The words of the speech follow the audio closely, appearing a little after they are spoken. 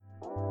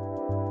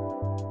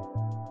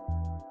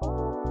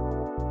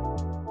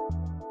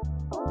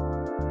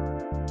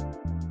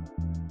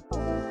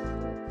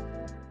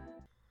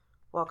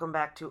Welcome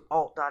back to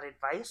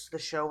Alt.Advice, the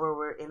show where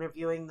we're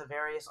interviewing the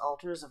various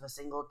alters of a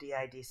single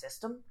DID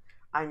system.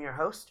 I'm your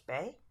host,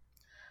 Bay.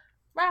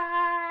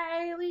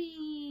 Riley.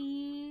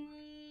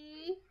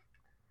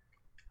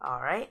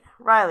 Alright.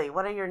 Riley,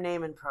 what are your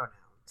name and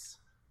pronouns?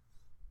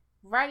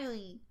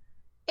 Riley.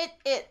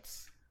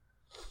 It's.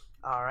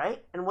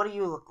 Alright. And what do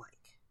you look like?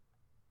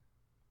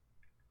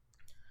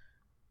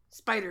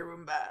 Spider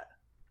Roomba.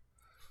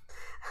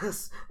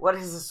 What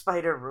is a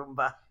spider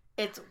Roomba?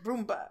 It's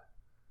Roomba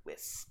with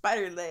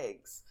spider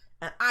legs.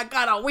 And I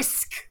got a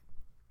whisk.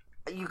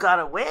 You got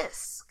a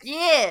whisk?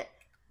 Yeah.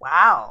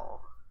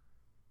 Wow.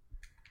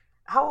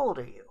 How old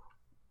are you?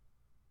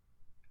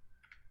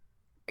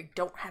 I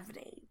don't have an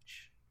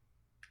age.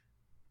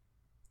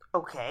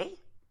 Okay.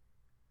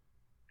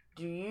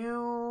 Let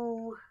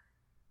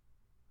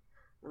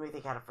me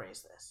think how to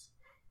phrase this.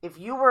 If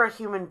you were a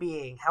human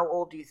being, how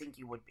old do you think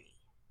you would be?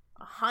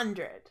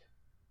 100.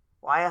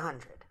 Why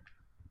 100?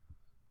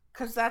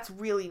 Because that's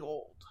really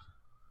old.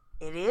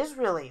 It is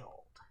really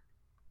old.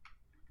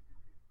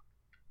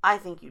 I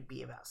think you'd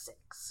be about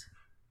 6.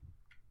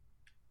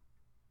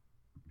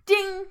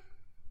 Ding!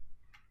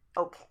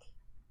 Okay.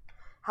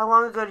 How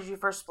long ago did you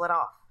first split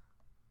off?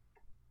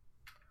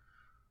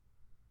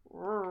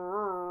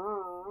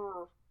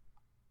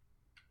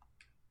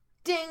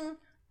 Ding!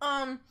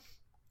 I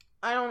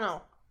don't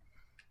know.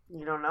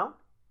 You don't know?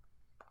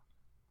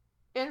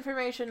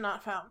 Information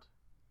not found.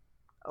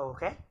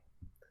 Okay.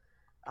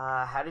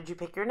 How did you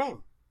pick your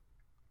name?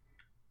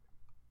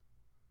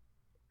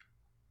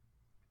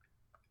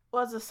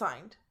 Was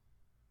assigned.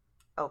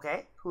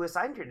 Okay. Who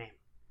assigned your name?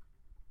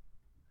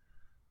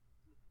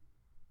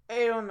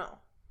 I don't know.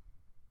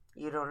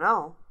 You don't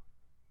know?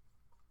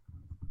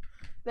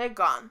 They're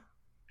gone.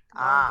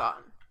 Ah.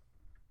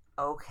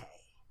 Gone. Okay.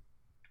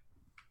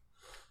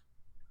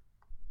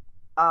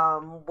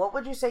 What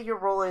would you say your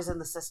role is in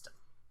the system?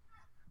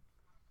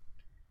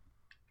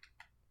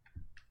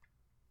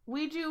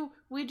 We do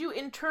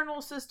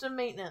internal system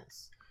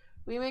maintenance.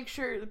 We make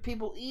sure that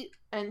people eat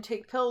and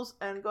take pills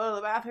and go to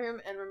the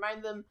bathroom and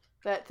remind them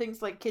that things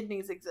like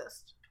kidneys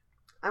exist.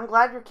 I'm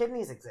glad your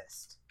kidneys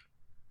exist.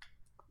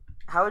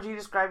 How would you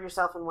describe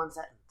yourself in one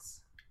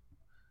sentence?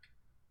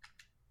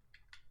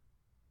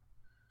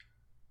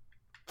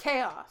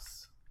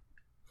 Chaos.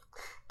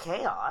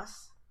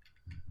 Chaos?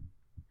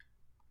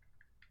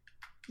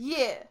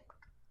 Yeah.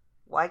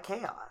 Why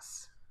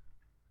chaos?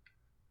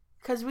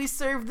 'Cause we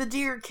serve the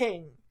Deer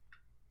King.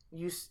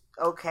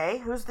 Okay,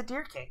 who's the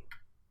Deer King?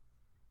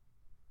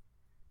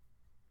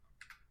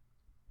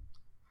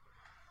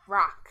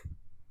 Rock.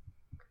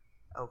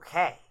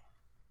 Okay.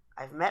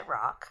 I've met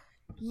Rock.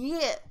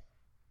 Yeah.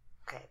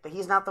 Okay, but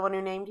he's not the one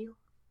who named you?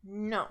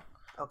 No.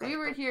 Okay. We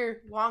were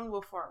here long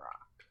before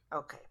Rock.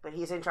 Okay, but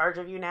he's in charge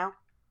of you now?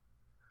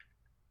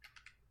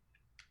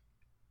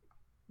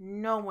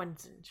 No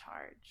one's in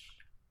charge.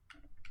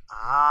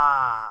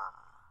 Ah.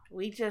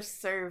 We just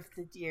serve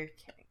the Deer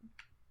King.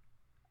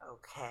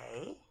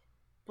 Okay.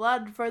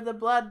 Blood for the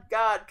blood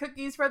god.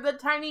 Cookies for the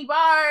tiny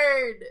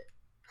bard.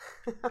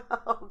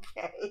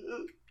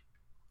 Okay.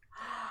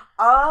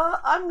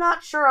 I'm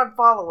not sure I'm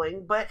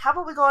following, but how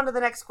about we go on to the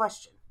next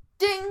question?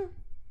 Ding.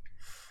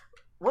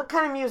 What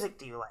kind of music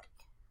do you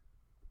like?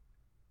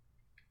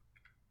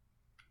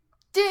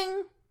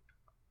 Ding.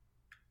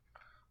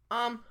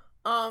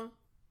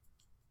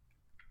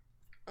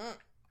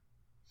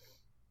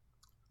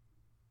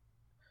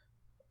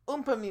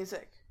 Oompa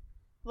music.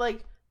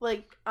 Like,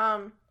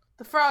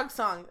 the frog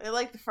song. I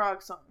like the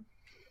frog song.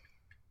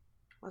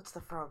 What's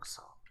the frog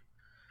song?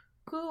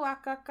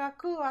 Kuakaka,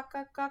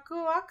 kuakaka,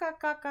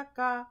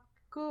 kuakaka,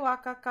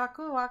 kuakaka,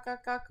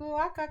 kuakaka,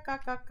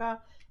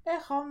 kuakaka,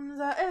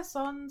 echomza,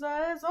 esonza,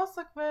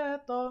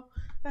 esosakveto,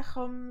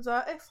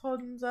 echomza,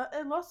 exhonza,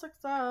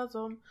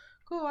 elosakzazom,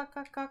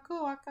 kuakaka,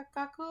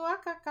 kuakaka,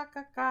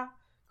 kuakaka,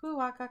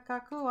 kuakaka,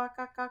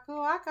 kuakaka,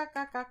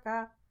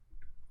 kuakaka.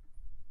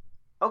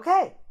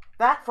 Okay,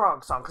 that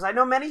frog song, because I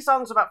know many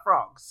songs about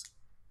frogs.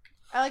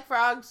 I like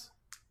frogs.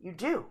 You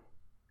do?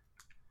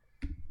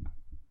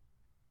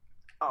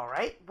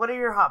 Alright, what are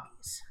your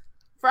hobbies?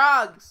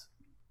 Frogs.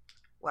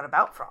 What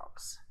about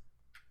frogs?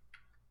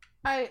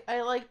 I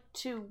like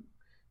to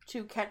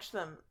catch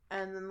them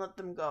and then let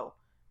them go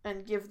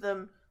and give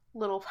them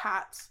little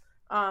pats.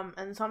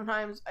 And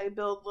sometimes I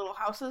build little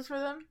houses for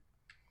them.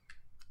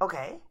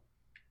 Okay.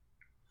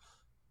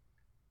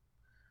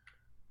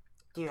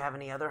 Do you have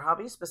any other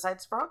hobbies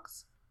besides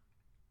frogs?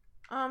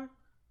 I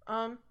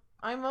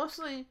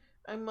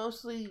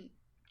mostly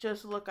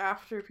just look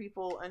after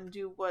people and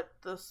do what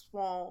the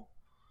small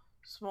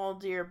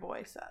deer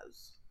boy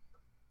says.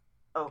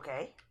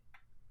 Okay.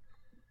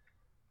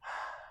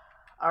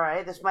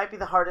 Alright, this might be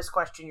the hardest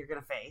question you're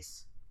gonna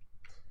face.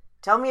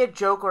 Tell me a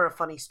joke or a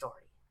funny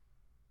story.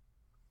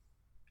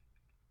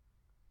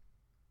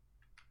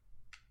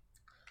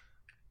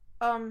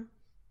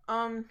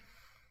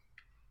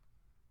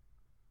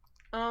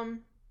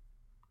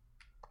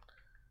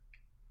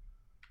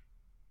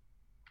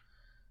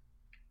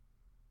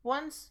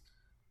 Once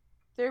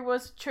there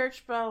was a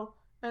church bell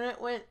and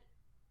it went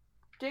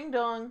ding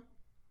dong,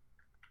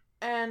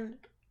 and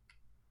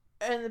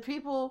the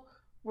people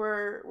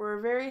were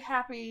very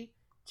happy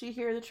to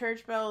hear the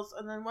church bells,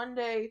 and then one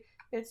day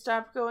it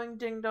stopped going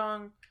ding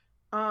dong,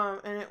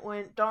 and it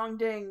went dong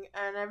ding,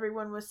 and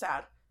everyone was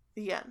sad.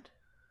 The end.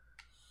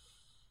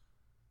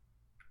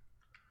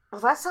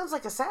 Well, that sounds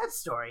like a sad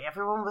story.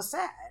 Everyone was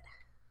sad.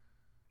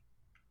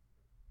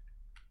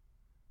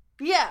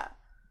 Yeah,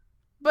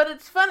 but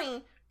it's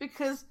funny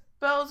because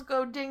bells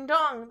go ding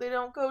dong, they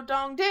don't go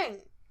dong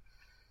ding.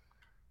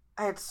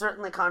 It's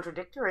certainly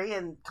contradictory,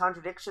 and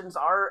contradictions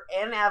are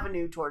an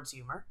avenue towards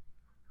humor.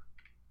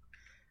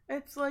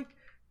 It's like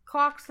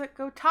clocks that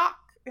go tock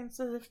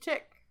instead of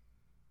tick.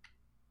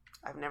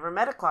 I've never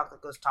met a clock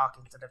that goes tock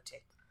instead of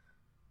tick.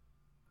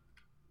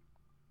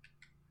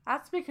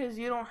 That's because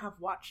you don't have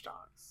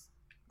watchdogs.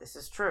 This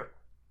is true.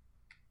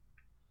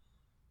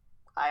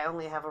 I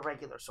only have a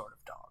regular sort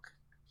of dog.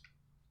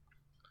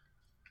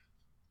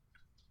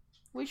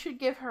 We should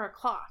give her a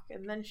clock,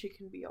 and then she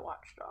can be a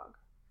watchdog.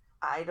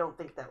 I don't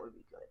think that would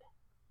be good.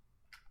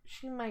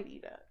 She might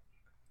eat it.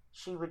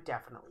 She would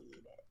definitely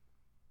eat it.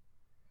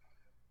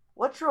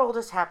 What's your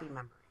oldest happy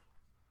memory?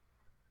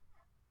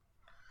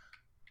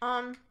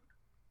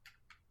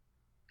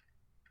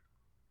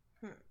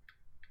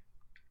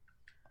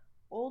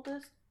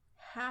 Oldest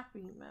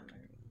happy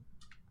memory.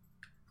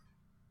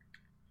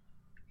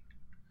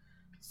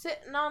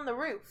 Sitting on the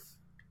roof.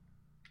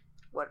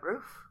 What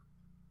roof?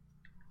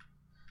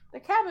 The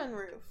cabin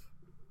roof.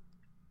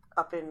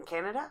 Up in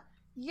Canada?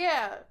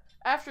 Yeah,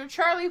 after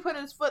Charlie put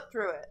his foot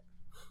through it.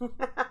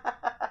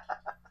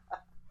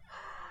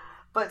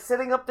 But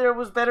sitting up there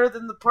was better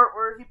than the part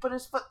where he put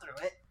his foot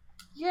through it.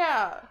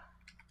 Yeah.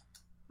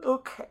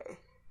 Okay.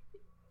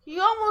 He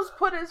almost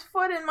put his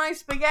foot in my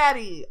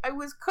spaghetti. I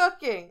was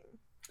cooking.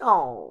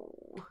 Oh.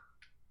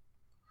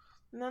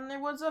 And then there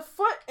was a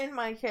foot in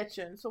my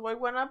kitchen, so I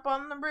went up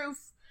on the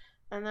roof,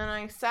 and then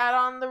I sat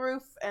on the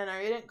roof, and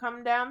I didn't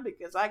come down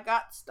because I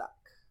got stuck.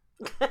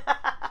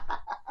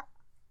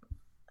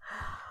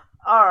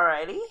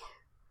 Alrighty.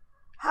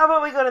 How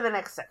about we go to the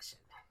next section?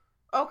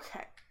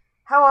 Okay.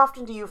 How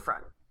often do you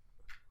front?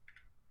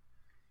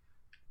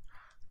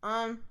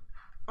 I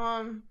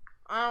don't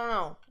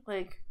know,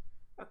 like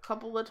a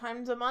couple of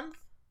times a month,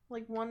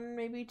 like 1,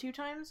 maybe 2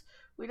 times.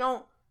 We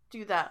don't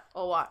do that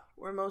a lot.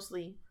 We're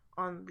mostly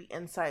on the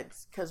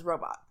insides because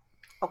robot.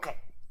 Okay.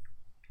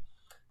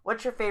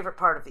 What's your favorite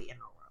part of the inner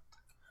world?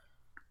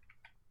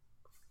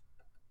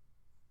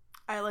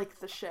 I like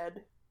the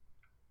shed.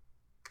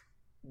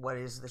 What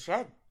is the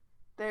shed?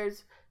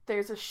 There's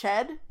a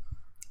shed,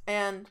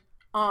 and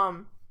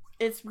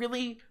it's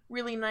really,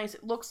 really nice.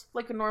 It looks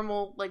like a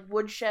normal like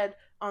wood shed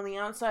on the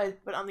outside,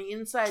 but on the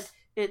inside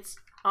it's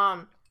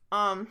well,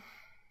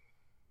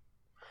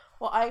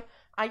 I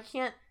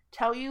can't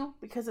tell you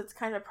because it's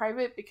kind of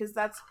private, because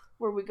that's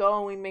where we go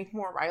and we make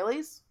more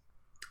Rileys.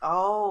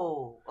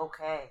 Oh,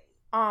 okay.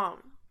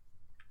 But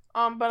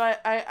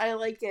I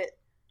like it.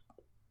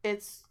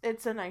 It's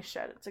a nice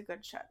shed. It's a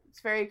good shed.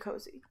 It's very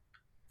cozy.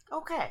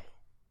 Okay.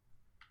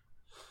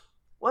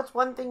 What's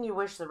one thing you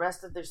wish the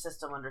rest of their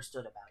system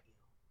understood about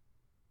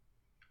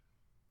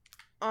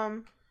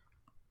you?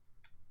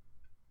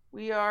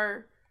 We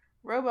are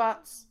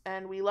robots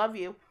and we love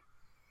you.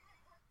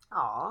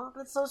 Aw,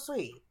 that's so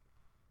sweet.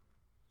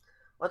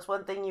 What's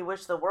one thing you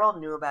wish the world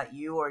knew about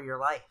you or your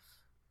life?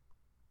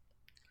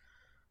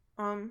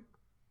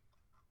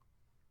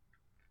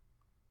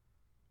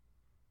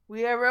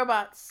 We are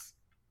robots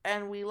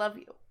and we love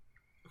you.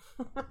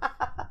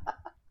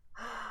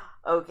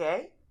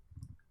 Okay.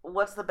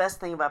 What's the best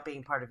thing about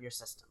being part of your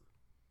system?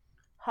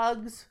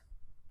 Hugs.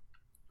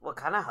 What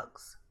kind of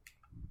hugs?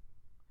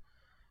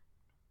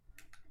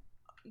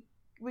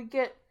 We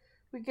get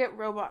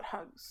robot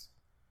hugs.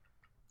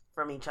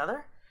 From each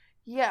other?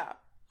 Yeah.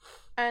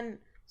 And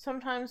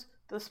sometimes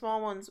the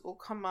small ones will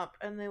come up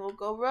and they will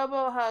go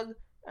robo hug,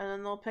 and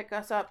then they'll pick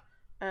us up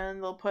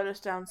and they'll put us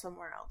down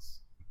somewhere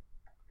else.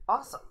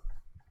 Awesome.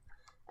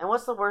 And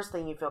what's the worst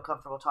thing you feel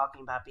comfortable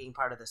talking about being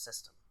part of the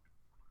system?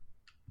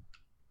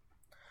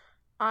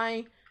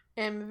 I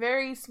am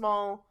very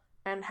small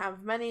and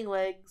have many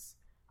legs,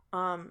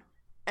 and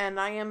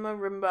I am a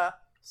Roomba,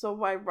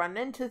 so I run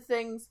into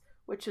things,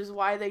 which is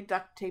why they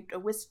duct taped a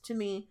whisk to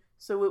me,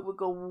 so it would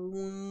go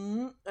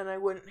and I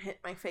wouldn't hit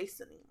my face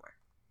anymore.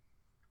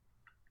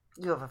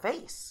 You have a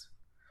face.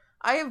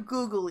 I have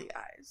googly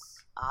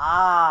eyes.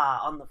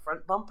 Ah, on the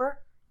front bumper?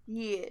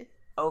 Yeah.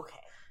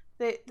 Okay.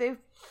 They've...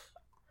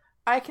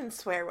 I can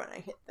swear when I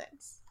hit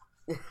things.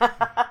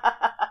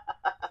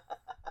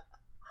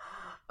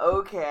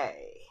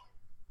 Okay.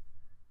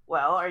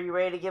 Well, are you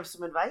ready to give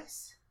some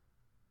advice?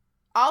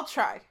 I'll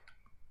try.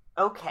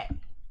 Okay.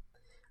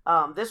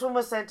 This one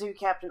was sent to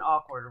Captain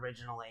Awkward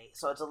originally,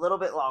 so it's a little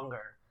bit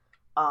longer.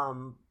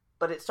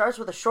 But it starts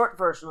with a short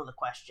version of the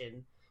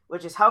question,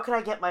 which is, how can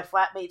I get my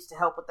flatmates to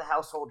help with the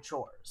household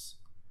chores?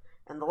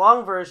 And the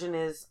long version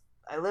is,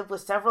 I live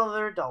with several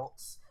other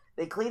adults.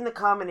 They clean the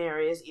common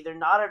areas, either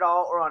not at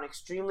all or on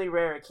extremely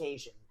rare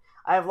occasion.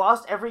 I have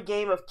lost every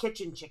game of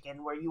Kitchen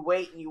Chicken, where you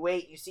wait and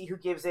you see who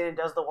gives in and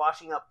does the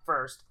washing up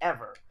first,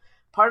 ever.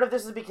 Part of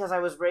this is because I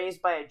was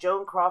raised by a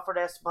Joan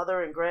Crawford-esque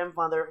mother and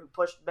grandmother who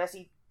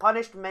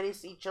punished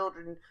messy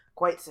children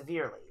quite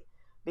severely.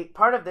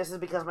 Part of this is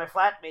because my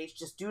flatmates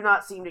just do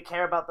not seem to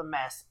care about the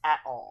mess at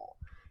all.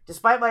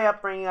 Despite my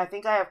upbringing, I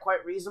think I have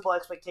quite reasonable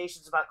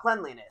expectations about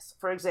cleanliness.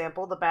 For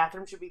example, the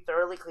bathroom should be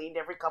thoroughly cleaned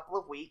every couple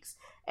of weeks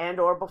and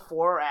or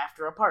before or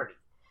after a party.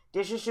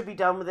 Dishes should be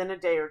done within a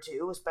day or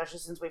two, especially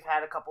since we've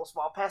had a couple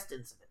small pest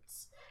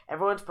incidents.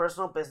 Everyone's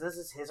personal business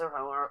is his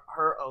or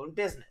her own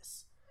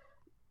business.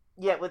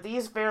 Yet with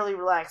these fairly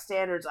relaxed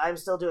standards, I'm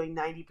still doing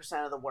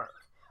 90% of the work.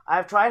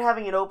 I've tried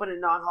having an open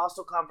and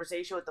non-hostile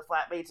conversation with the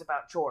flatmates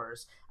about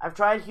chores. I've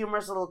tried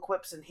humorous little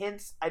quips and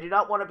hints. I do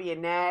not want to be a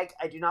nag.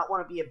 I do not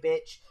want to be a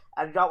bitch.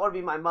 I do not want to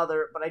be my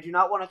mother, but I do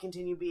not want to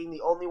continue being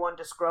the only one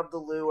to scrub the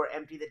loo or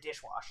empty the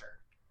dishwasher.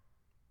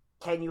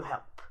 Can you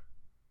help?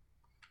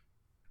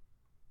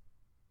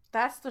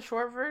 That's the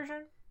short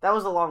version? That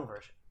was the long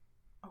version.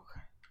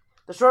 Okay.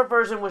 The short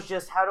version was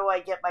just, how do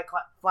I get my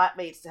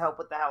flatmates to help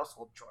with the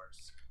household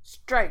chores?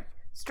 Strike,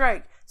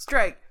 strike,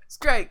 strike,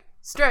 strike,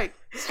 strike,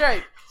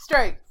 strike,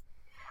 strike.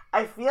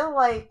 I feel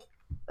like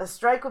a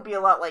strike would be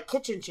a lot like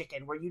Kitchen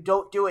Chicken, where you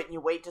don't do it and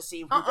you wait to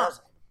see who does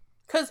it.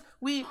 Because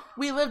we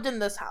lived in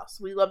this house.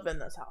 We lived in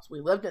this house. We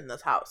lived in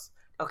this house.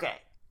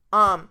 Okay.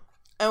 And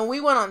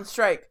we went on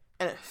strike,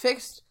 and it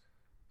fixed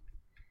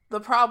the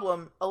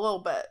problem a little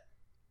bit.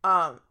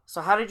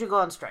 So how did you go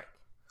on strike?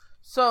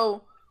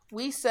 So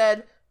we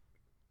said,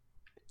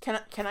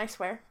 can I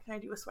swear? Can I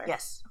do a swear?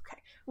 Yes.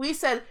 Okay. We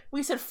said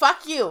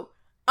fuck you.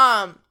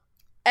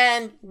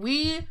 And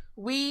we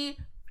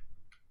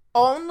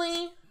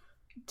only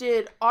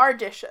did our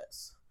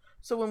dishes.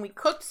 So when we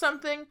cooked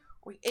something,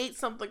 we ate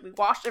something, we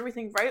washed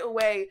everything right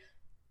away,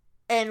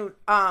 and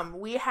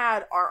we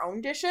had our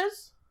own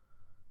dishes.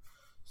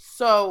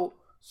 So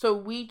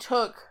we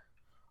took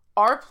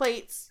our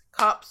plates,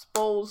 cups,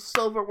 bowls,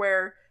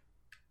 silverware,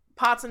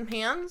 pots and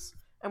pans,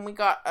 and we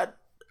got a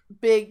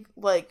big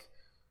like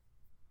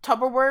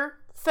Tupperware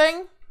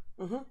thing,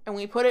 and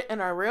we put it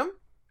in our room,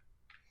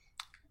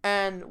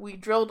 and we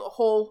drilled a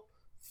hole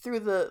through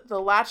the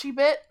latchy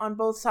bit on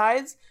both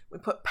sides. We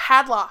put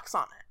padlocks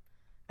on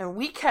it, and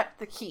we kept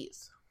the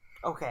keys.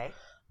 Okay.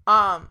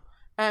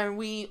 And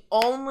we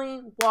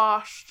only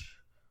washed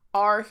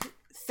our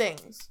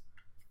things,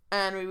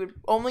 and we would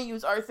only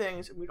use our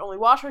things, and we'd only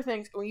wash our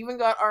things, and we even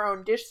got our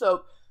own dish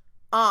soap,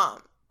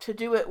 to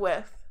do it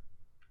with,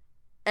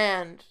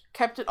 and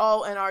kept it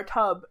all in our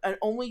tub, and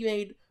only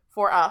made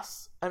for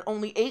us, and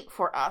only ate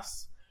for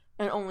us,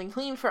 and only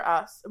cleaned for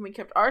us, and we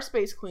kept our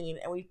space clean,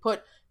 and we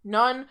put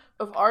none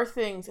of our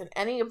things in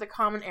any of the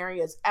common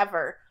areas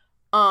ever.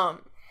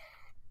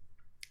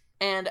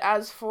 And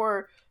as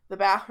for the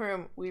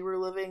bathroom, we were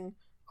living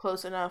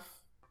close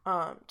enough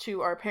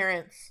to our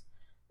parents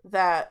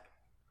that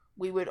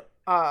we would,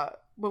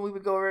 when we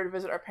would go over to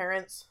visit our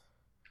parents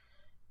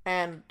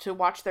and to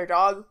watch their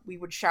dog, we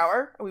would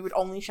shower, and we would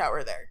only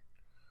shower there.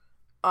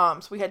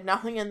 So we had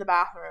nothing in the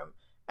bathroom,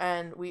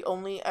 and we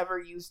only ever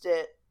used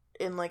it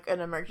in like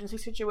an emergency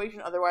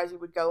situation. Otherwise, we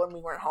would go and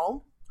we weren't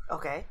home.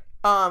 Okay.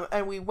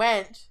 And we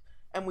went,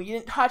 and we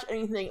didn't touch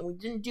anything, and we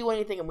didn't do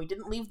anything, and we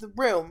didn't leave the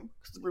room,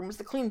 because the room was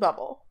the clean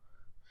bubble,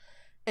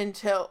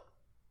 until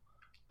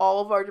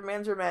all of our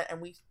demands were met,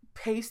 and we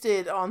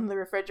pasted on the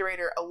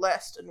refrigerator a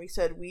list, and we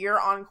said, we are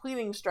on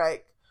cleaning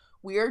strike.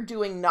 We are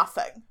doing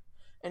nothing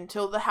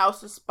until the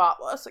house is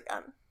spotless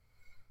again.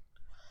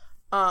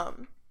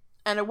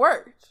 And it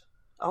worked.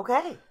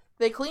 Okay.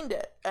 They cleaned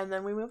it, and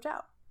then we moved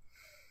out.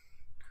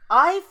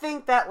 I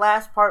think that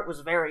last part was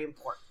very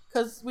important.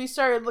 Because we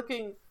started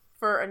looking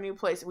for a new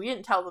place. We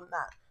didn't tell them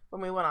that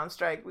when we went on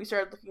strike. We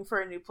started looking for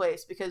a new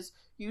place because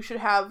you should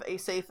have a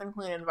safe and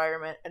clean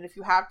environment. And if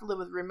you have to live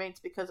with roommates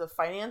because of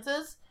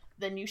finances,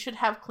 then you should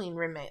have clean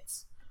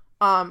roommates.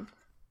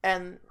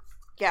 And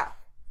yeah,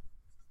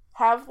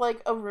 have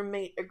like a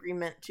roommate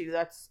agreement too.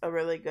 That's a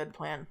really good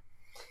plan.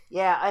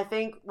 Yeah, I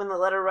think when the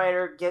letter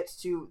writer gets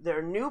to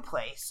their new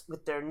place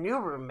with their new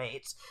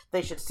roommates,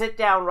 they should sit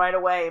down right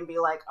away and be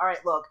like, all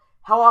right, look,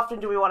 how often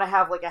do we want to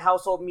have like a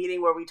household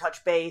meeting where we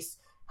touch base?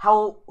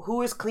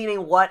 Who is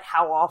cleaning what?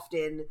 How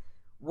often?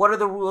 What are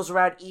the rules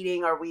around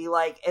eating? Are we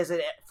like, is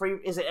it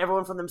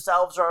everyone for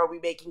themselves, or are we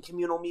making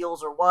communal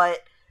meals, or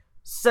what?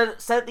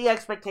 Set the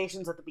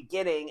expectations at the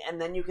beginning, and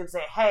then you can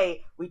say,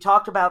 hey, we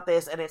talked about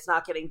this and it's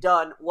not getting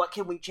done. What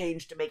can we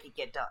change to make it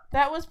get done?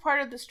 That was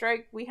part of the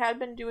strike. We had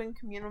been doing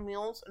communal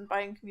meals and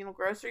buying communal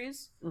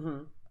groceries.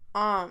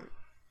 Mm-hmm.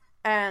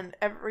 And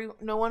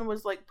no one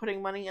was like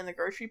putting money in the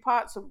grocery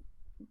pot,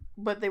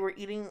 but they were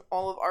eating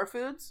all of our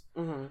foods.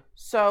 Mm-hmm.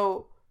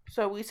 So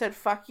we said,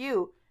 fuck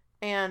you.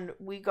 And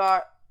we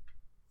got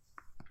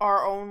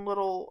our own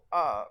little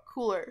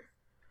cooler.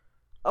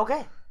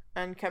 Okay.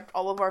 And kept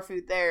all of our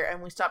food there.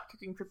 And we stopped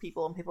cooking for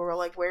people. And people were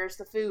like, where's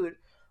the food?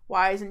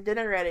 Why isn't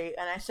dinner ready?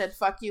 And I said,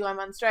 fuck you, I'm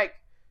on strike.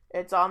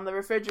 It's on the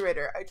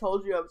refrigerator. I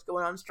told you I was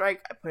going on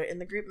strike. I put it in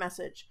the group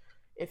message.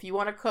 If you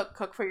want to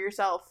cook for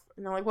yourself.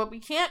 And they're like, well, we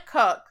can't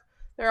cook.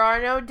 there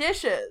are no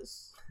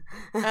dishes.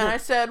 And I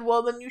said,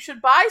 well, then you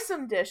should buy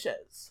some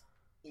dishes.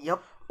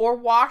 Yep. Or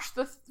wash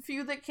the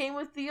few that came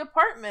with the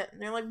apartment.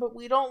 And they're like, but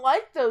we don't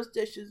like those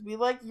dishes. We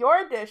like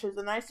your dishes.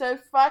 And I said,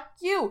 fuck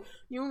you.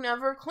 You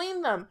never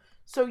clean them.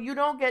 So you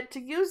don't get to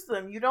use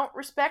them. You don't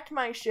respect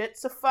my shit.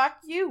 So fuck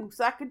you.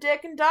 Suck a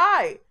dick and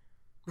die.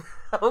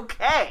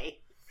 Okay.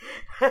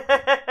 Did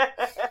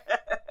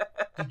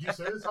you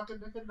say the suck a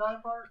dick and die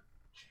part?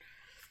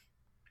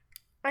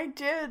 I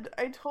did.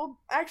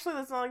 Actually,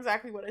 that's not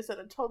exactly what I said.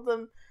 I told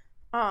them,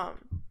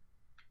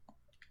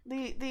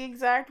 the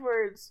exact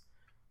words,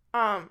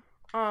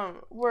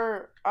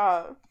 were,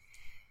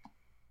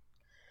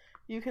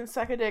 you can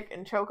suck a dick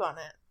and choke on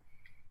it.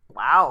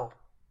 Wow.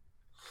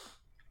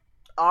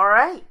 All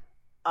right.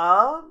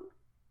 I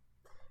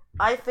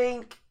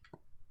think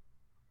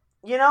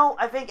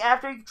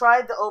after you've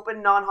tried the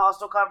open,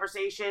 non-hostile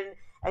conversation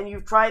and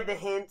you've tried the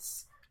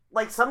hints,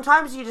 like,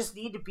 sometimes you just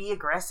need to be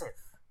aggressive.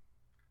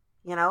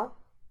 You know?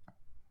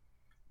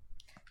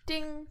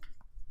 Ding.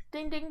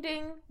 Ding, ding,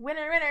 ding.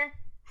 Winner, winner.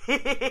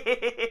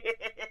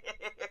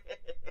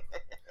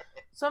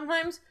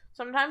 Sometimes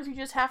you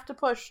just have to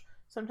push.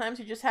 Sometimes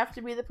you just have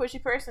to be the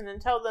pushy person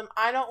and tell them,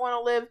 I don't want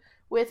to live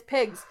with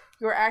pigs.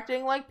 You're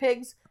acting like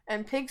pigs,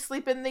 and pigs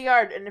sleep in the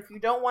yard. And if you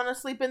don't want to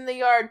sleep in the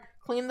yard,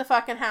 clean the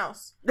fucking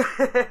house.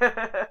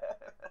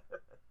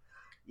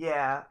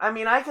 Yeah. I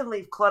mean, I can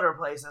leave clutter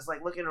places.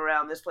 Like, looking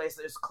around this place,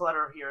 there's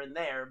clutter here and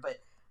there, but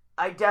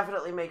I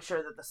definitely make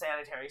sure that the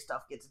sanitary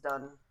stuff gets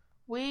done.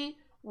 We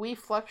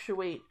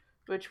fluctuate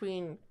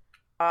between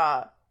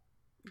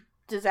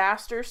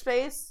disaster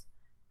space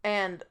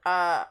and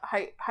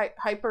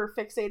hyper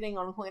fixating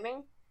on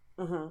cleaning.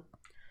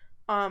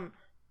 Mm-hmm.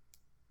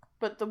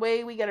 But the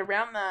way we get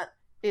around that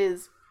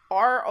is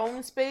our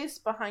own space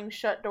behind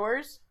shut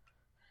doors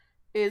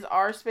is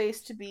our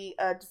space to be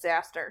a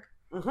disaster.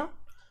 Mm-hmm.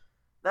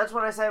 That's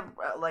what I said,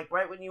 like,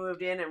 right when you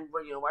moved in and,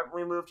 right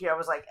when we moved here, I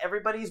was like,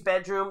 everybody's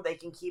bedroom, they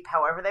can keep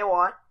however they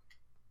want.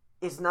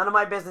 It's none of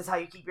my business how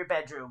you keep your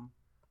bedroom.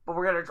 But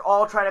we're going to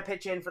all try to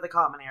pitch in for the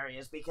common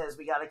areas because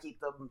we got to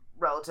keep them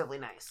relatively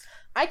nice.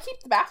 I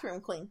keep the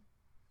bathroom clean.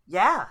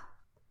 Yeah.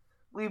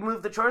 We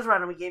moved the chores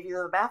around and we gave you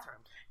the bathroom.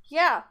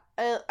 Yeah,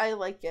 I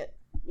like it.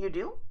 You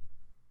do?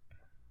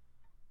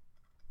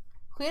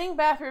 Cleaning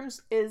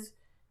bathrooms is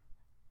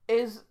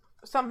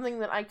something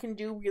that I can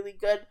do really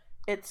good.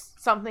 It's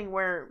something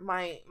where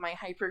my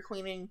hyper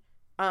cleaning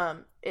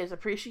is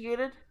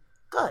appreciated.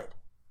 Good.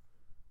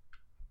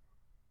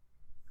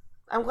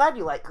 I'm glad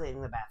you like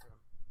cleaning the bathroom.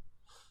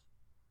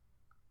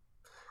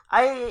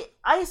 I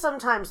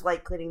sometimes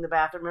like cleaning the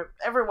bathroom.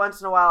 Every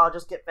once in a while I'll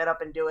just get fed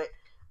up and do it.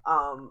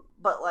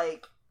 But,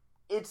 like,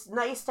 it's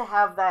nice to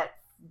have that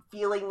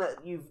feeling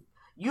that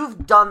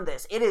you've done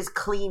this. It is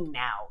clean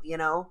now, you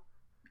know?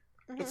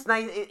 Mm-hmm. It's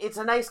nice. It's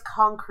a nice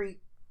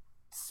concrete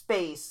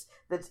space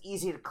that's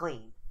easy to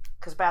clean.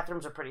 Because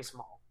bathrooms are pretty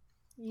small.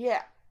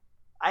 Yeah.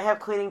 I have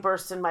cleaning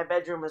bursts in my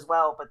bedroom as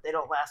well, but they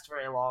don't last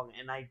very long.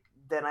 And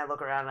then I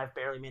look around and I've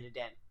barely made a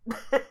dent.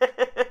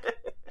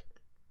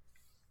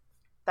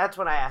 That's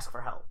when I ask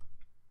for help.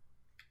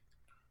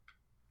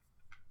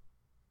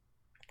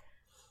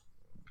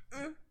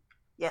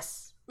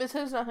 Yes. This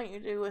has nothing to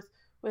do with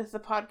the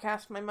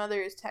podcast. My mother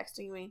is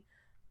texting me.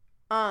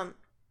 So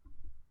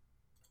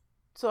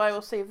I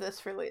will save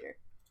this for later.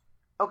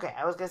 Okay,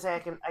 I was gonna say I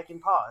can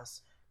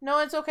pause. No,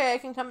 it's okay. I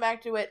can come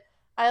back to it.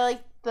 I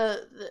like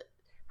the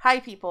hi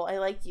people. I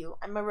like you.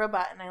 I'm a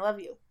robot and I love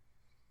you.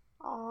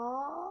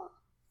 Aww.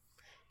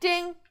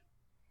 Ding.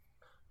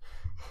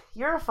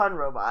 You're a fun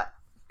robot.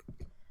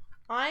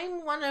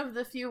 I'm one of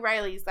the few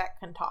Rileys that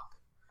can talk.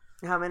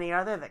 How many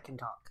are there that can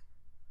talk?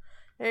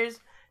 There's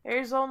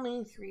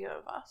only 3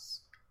 of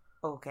us.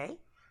 Okay.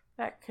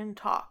 That can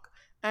talk.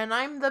 And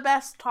I'm the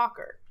best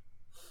talker.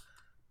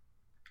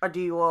 Or do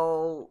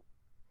you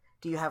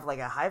have, like,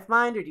 a hive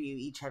mind, or do you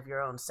each have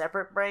your own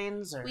separate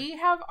brains? Or? We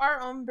have our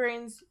own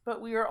brains,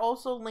 but we are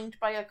also linked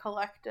by a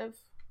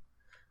collective.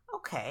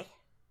 Okay.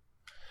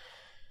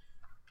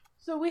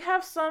 So we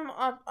have some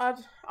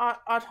autonomy.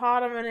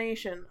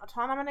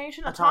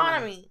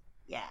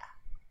 Yeah.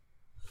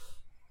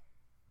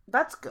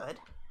 That's good.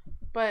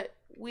 But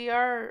we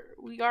are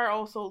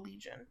also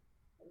Legion.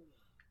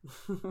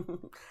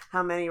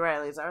 How many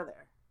Rileys are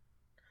there?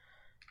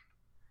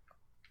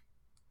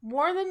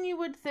 More than you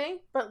would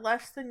think, but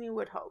less than you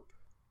would hope.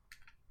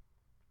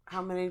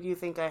 How many do you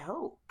think I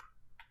hope?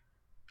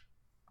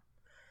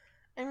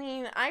 I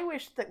mean, I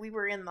wish that we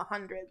were in the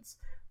hundreds,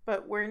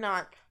 but we're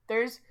not.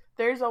 There's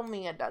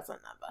only a dozen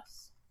of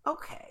us.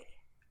 Okay.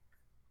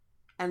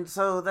 And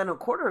so then a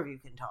quarter of you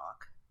can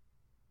talk.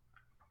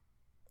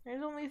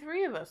 There's only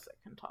 3 of us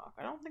that can talk.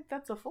 I don't think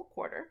that's a full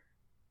quarter.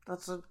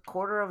 That's a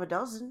quarter of a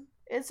dozen.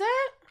 Is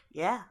it?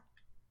 Yeah.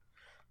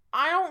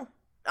 I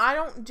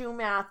don't do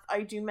math.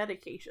 I do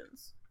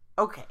medications.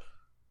 Okay.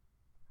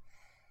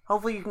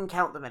 Hopefully you can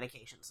count the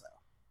medications,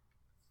 though.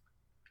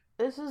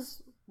 This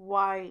is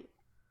why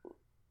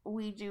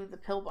we do the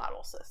pill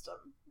bottle system.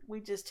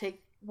 We just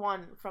take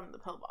one from the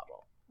pill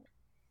bottle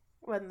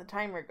when the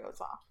timer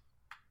goes off.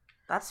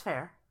 That's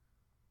fair.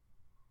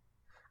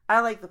 I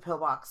like the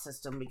pillbox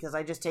system because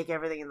I just take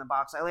everything in the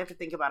box. I only have to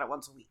think about it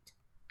once a week.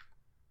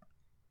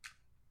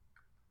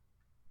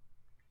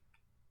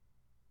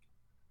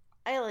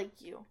 I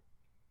like you.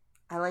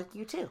 I like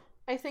you too.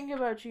 I think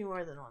about you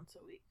more than once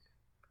a week.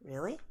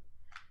 Really?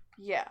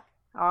 Yeah.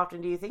 How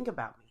often do you think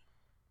about me?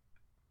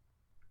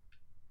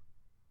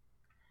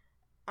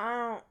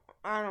 I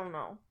don't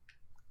know.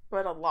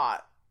 But a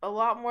lot. A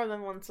lot more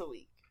than once a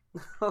week.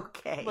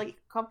 Okay. Like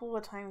a couple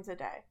of times a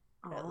day,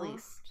 at Aw,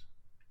 least.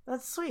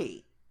 That's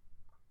sweet.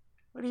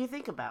 What do you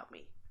think about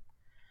me?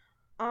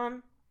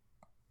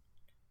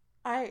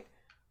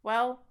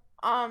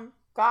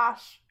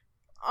 Gosh.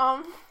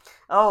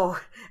 Oh,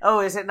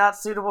 is it not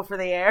suitable for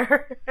the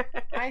air?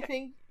 I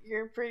think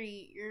you're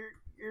pretty.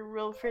 You're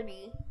real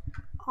pretty.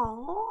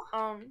 Oh.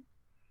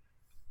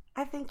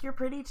 I think you're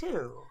pretty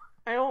too.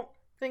 I don't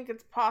think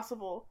it's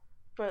possible,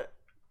 but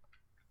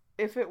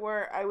if it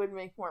were, I would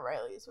make more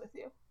Rileys with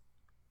you.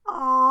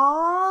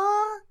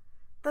 Aww.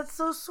 That's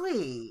so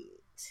sweet.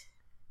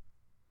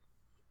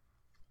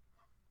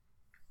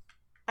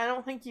 I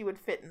don't think you would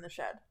fit in the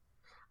shed.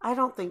 I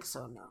don't think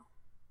so, no.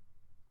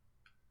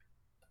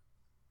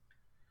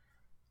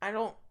 I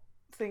don't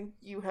think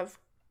you have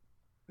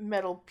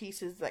metal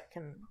pieces that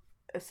can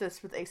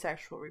assist with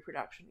asexual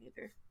reproduction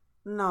either.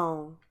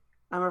 No,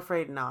 I'm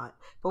afraid not.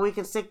 But we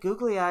can stick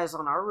googly eyes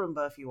on our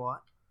Roomba if you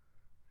want.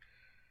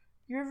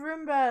 Your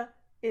Roomba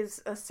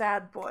is a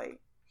sad boy.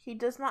 He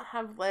does not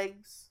have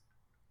legs.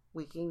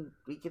 We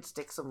could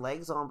stick some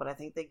legs on, but I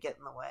think they'd get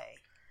in the way.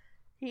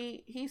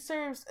 He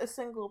serves a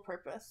single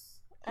purpose,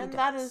 and He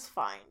that does. is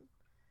fine.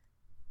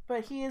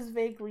 But he is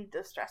vaguely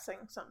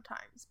distressing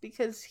sometimes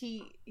because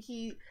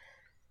he's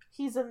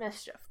a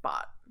mischief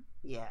bot.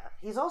 Yeah,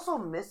 he's also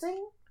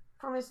missing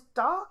from his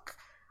dock.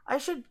 I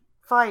should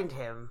find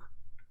him.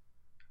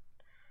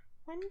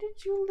 When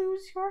did you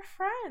lose your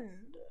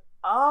friend?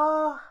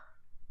 Well,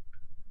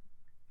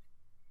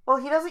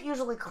 he doesn't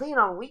usually clean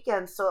on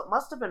weekends, so it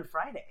must have been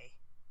Friday.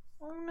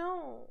 Oh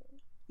no.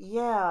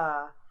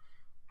 Yeah,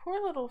 Poor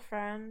little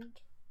friend.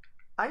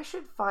 I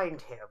should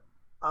find him.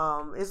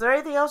 Is there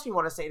anything else you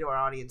want to say to our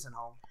audience at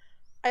home?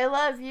 I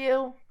love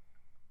you.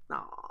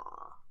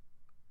 Aww.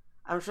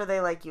 I'm sure they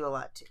like you a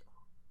lot too.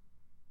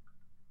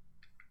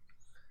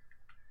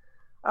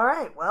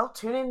 Alright, well,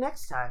 tune in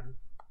next time.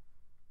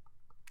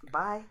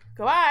 Bye.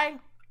 Goodbye.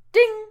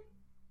 Ding!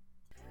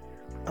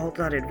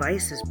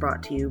 Alt.Advice is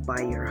brought to you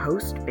by your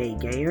host, Bay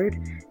Gayard,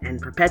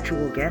 and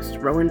perpetual guest,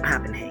 Rowan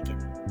Pappenhagen.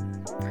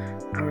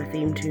 Our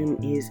theme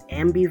tune is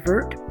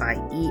Ambivert by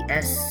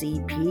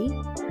ESCP.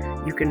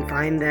 You can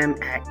find them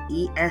at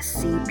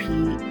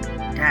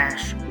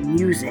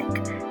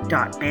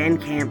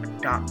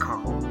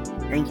escp-music.bandcamp.com.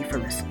 Thank you for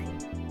listening.